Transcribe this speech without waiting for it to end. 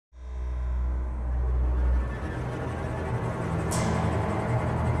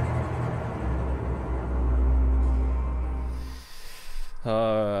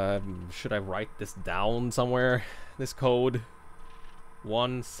Should I write this down somewhere? This code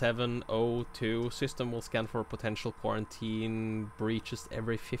 1702. System will scan for potential quarantine breaches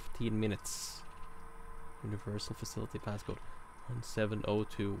every 15 minutes. Universal facility passcode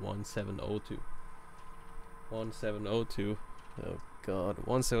 1702 1702 1702. Oh god,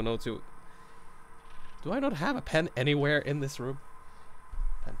 1702. Do I not have a pen anywhere in this room?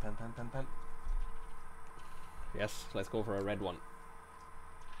 Pen. Yes, let's go for a red one.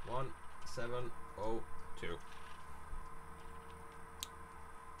 1702.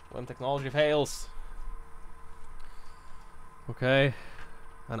 When technology fails. Okay.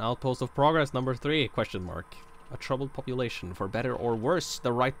 An outpost of progress number 3, question mark. A troubled population, for better or worse,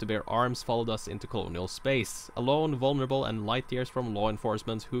 the right to bear arms followed us into colonial space. Alone, vulnerable, and light years from law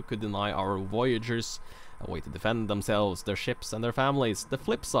enforcement, who could deny our voyagers a way to defend themselves, their ships, and their families? The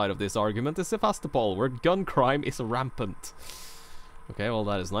flip side of this argument is Sevastopol, where gun crime is rampant. Okay, well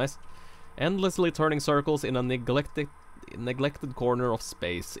that is nice. Endlessly turning circles in a neglected corner of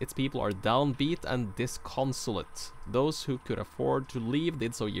space. Its people are downbeat and disconsolate. Those who could afford to leave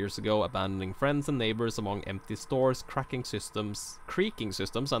did so years ago, abandoning friends and neighbors among empty stores, creaking systems,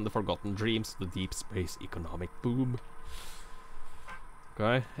 and the forgotten dreams of the deep space economic boom.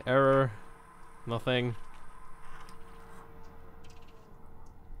 Okay, error. Nothing.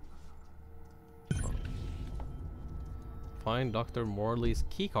 Find Dr. Morley's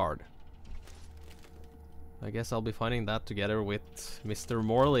keycard. I guess I'll be finding that together with Mr.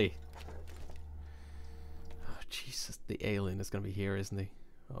 Morley. Oh, Jesus, the alien is gonna be here, isn't he?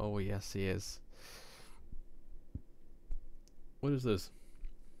 Oh, yes, he is. What is this?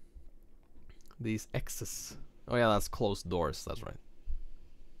 These X's. Oh, yeah, that's closed doors, that's right.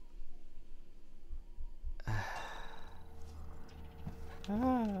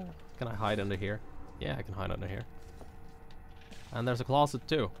 Can I hide under here? Yeah, I can hide under here. And there's a closet,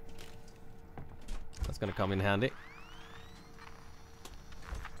 too. That's gonna come in handy.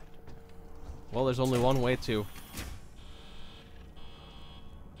 Well, there's only one way to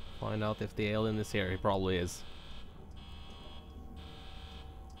find out if the alien is here. He probably is.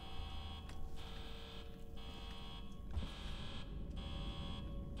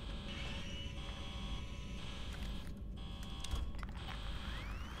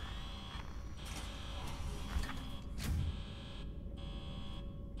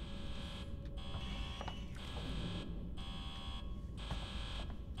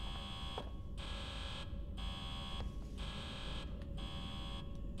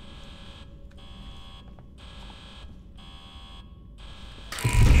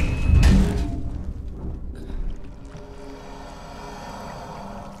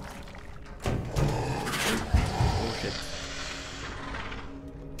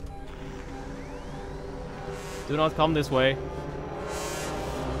 Do not come this way.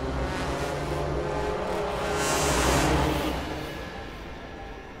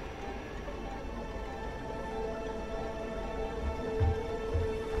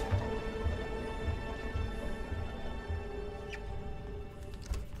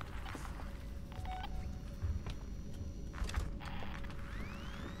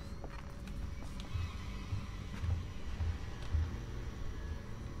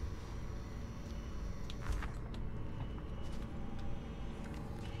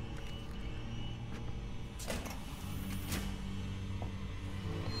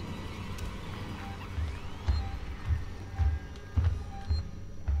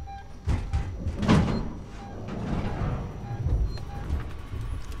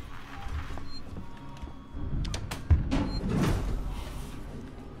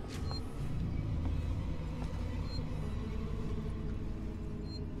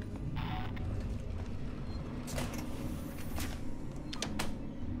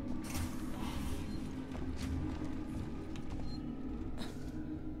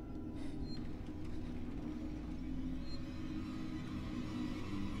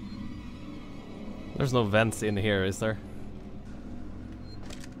 There's no vents in here, is there?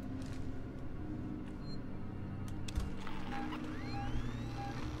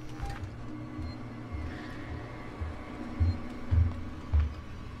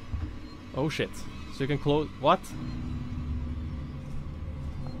 Oh shit. So you can close... What?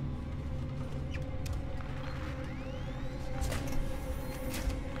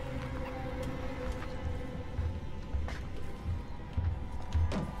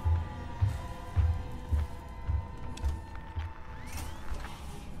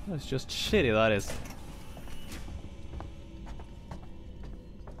 That's just shitty, that is.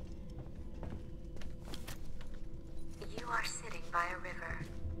 You are sitting by a river,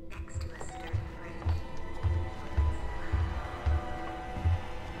 next to a sturdy bridge.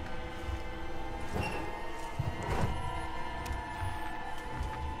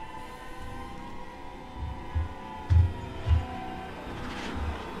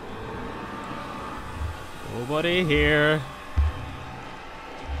 Nobody here.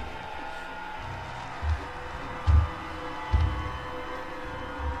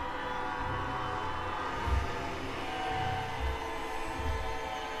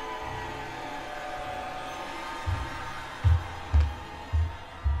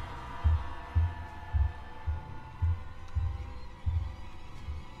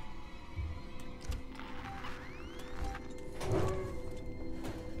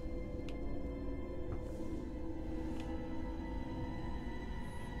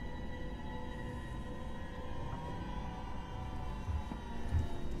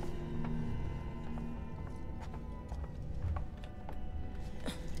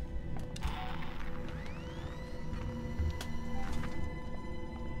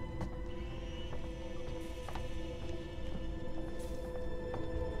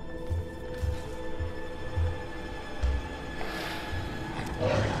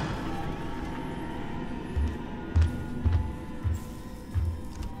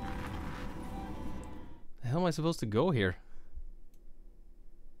 How am I supposed to go here?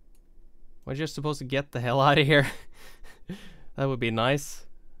 Am I just supposed to get the hell out of here? That would be nice.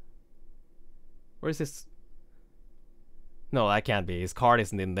 Where is this? No, that can't be. His card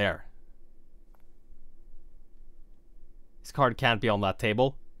isn't in there. His card can't be on that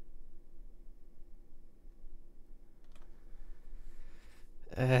table.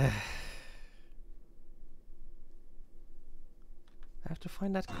 I have to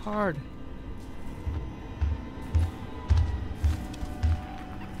find that card.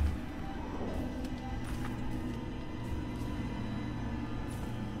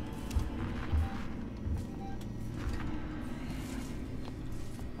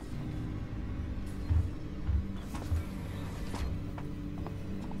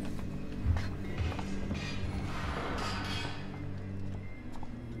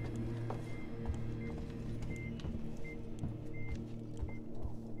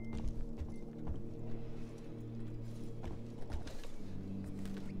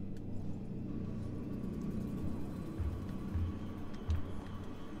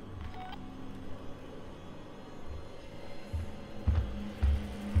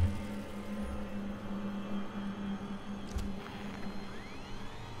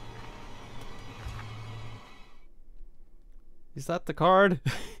 Is that the card?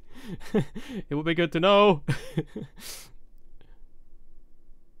 It would be good to know.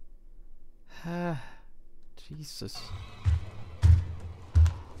 Jesus.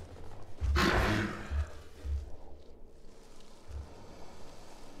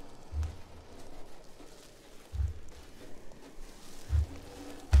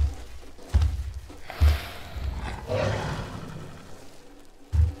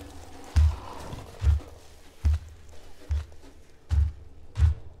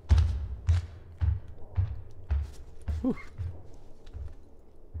 Whew.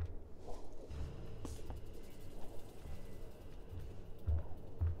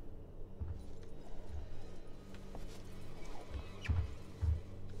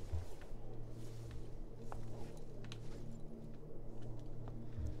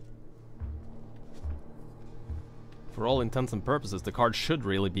 For all intents and purposes, the card should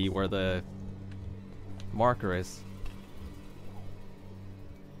really be where the marker is.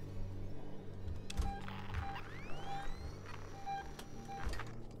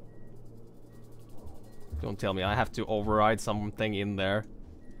 Don't tell me I have to override something in there.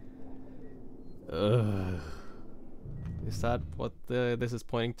 Ugh. Is that what this is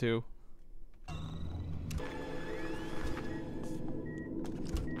pointing to?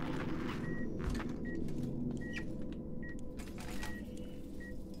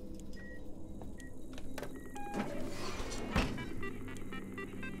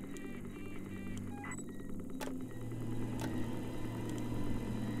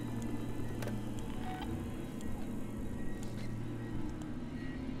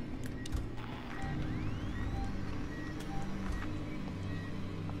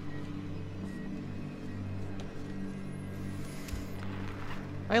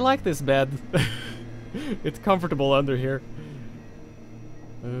 I like this bed. It's comfortable under here.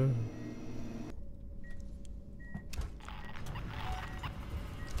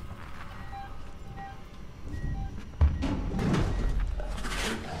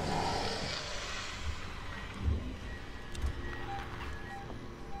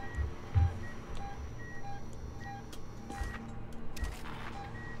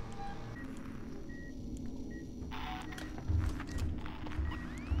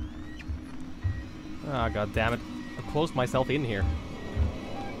 Ah, god damn it. I closed myself in here.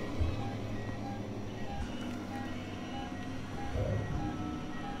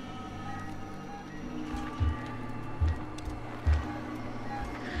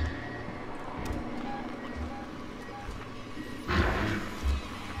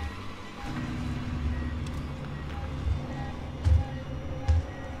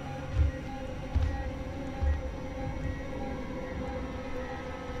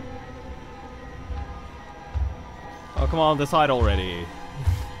 come on, decide already.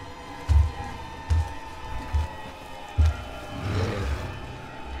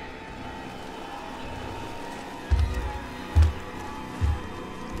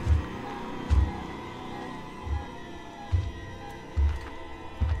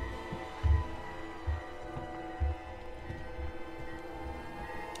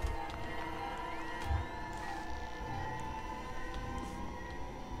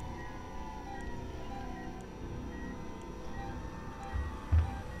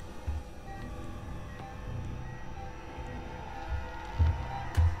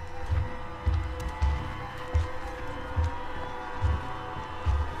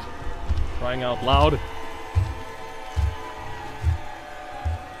 Crying out loud.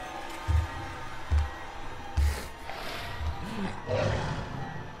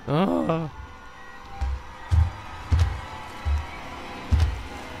 Ah.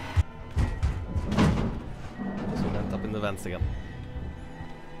 So we went up in the vents again.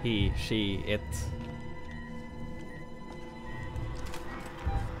 He, she, it.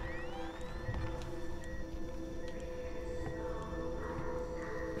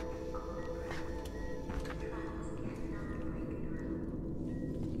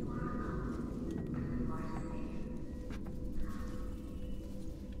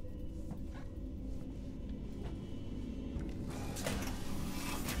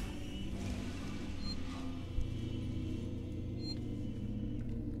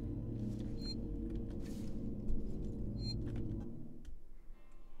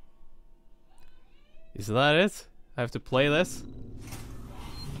 Is that it? I have to play this?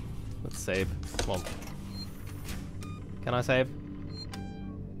 Let's save. Come on. Can I save?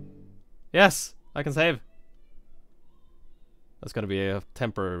 Yes! I can save! That's gonna be a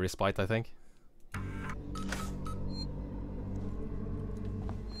temporary respite, I think.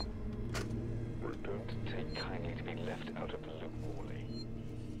 Don't take kindly to be left out of the loop, Wally.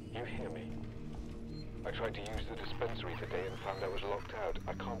 You hear me? I tried to use the dispensary today and found I was locked out.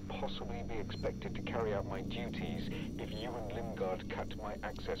 I can't possibly be expected to carry out my duties if you and Lingard cut my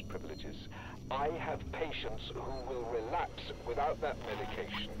access privileges. I have patients who will relapse without that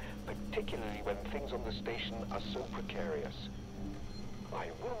medication, particularly when things on the station are so precarious.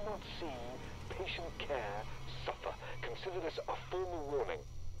 I will not see patient care suffer. Consider this a formal warning.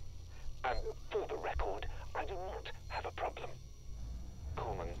 And for the record, I do not have a problem.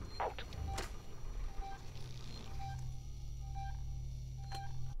 Coleman out.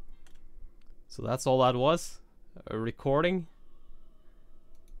 So that's all that was? A recording?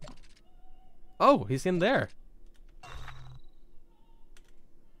 Oh, he's in there.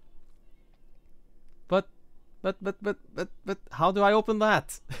 But how do I open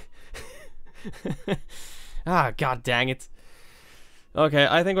that? Ah, god dang it. Okay,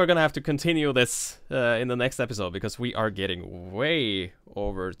 I think we're gonna have to continue this in the next episode because we are getting way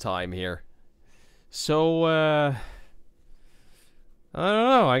over time here. So, I don't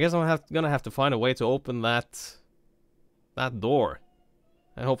know. I guess I'm gonna have to find a way to open that door,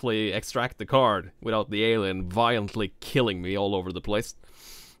 and hopefully extract the card without the alien violently killing me all over the place.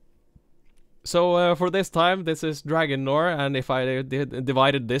 So for this time, this is Dragon Noir, and if I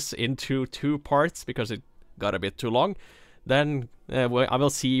divided this into 2 parts because it got a bit too long, then I will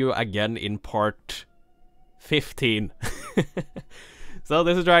see you again in part 15. Så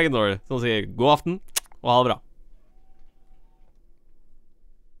this is Dragon Noir. Så sier jeg god aften og ha det bra.